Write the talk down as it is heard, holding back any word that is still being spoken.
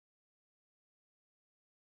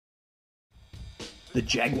The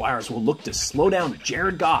Jaguars will look to slow down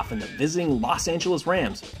Jared Goff and the visiting Los Angeles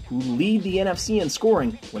Rams, who lead the NFC in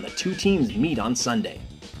scoring when the two teams meet on Sunday.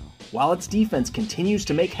 While its defense continues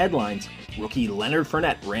to make headlines, rookie Leonard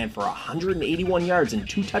Fournette ran for 181 yards and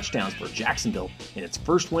 2 touchdowns for Jacksonville in its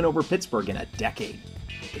first win over Pittsburgh in a decade.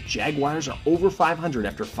 The Jaguars are over 500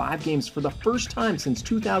 after 5 games for the first time since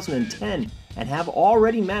 2010 and have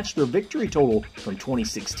already matched their victory total from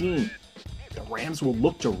 2016. The Rams will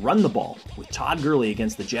look to run the ball, with Todd Gurley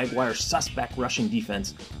against the Jaguars' suspect rushing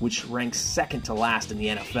defense, which ranks second to last in the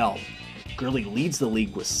NFL. Gurley leads the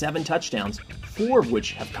league with 7 touchdowns, 4 of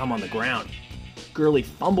which have come on the ground. Gurley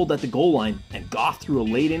fumbled at the goal line, and Goff threw a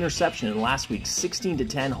late interception in last week's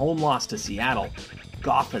 16-10 home loss to Seattle.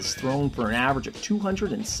 Goff has thrown for an average of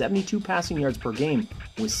 272 passing yards per game,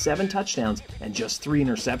 with 7 touchdowns and just 3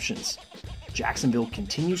 interceptions. Jacksonville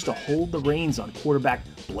continues to hold the reins on quarterback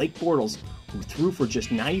Blake Bortles, who threw for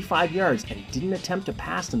just 95 yards and didn't attempt to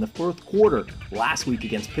pass in the fourth quarter last week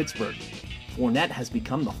against Pittsburgh. Fournette has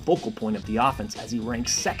become the focal point of the offense as he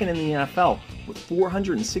ranks second in the NFL with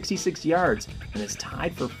 466 yards and is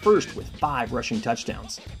tied for first with 5 rushing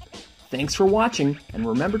touchdowns. Thanks for watching, and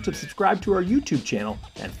remember to subscribe to our YouTube channel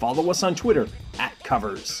and follow us on Twitter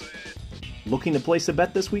 @Covers. Looking to place a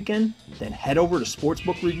bet this weekend? Then head over to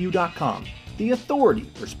sportsbookreview.com, the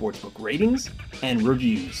authority for sportsbook ratings and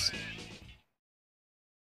reviews.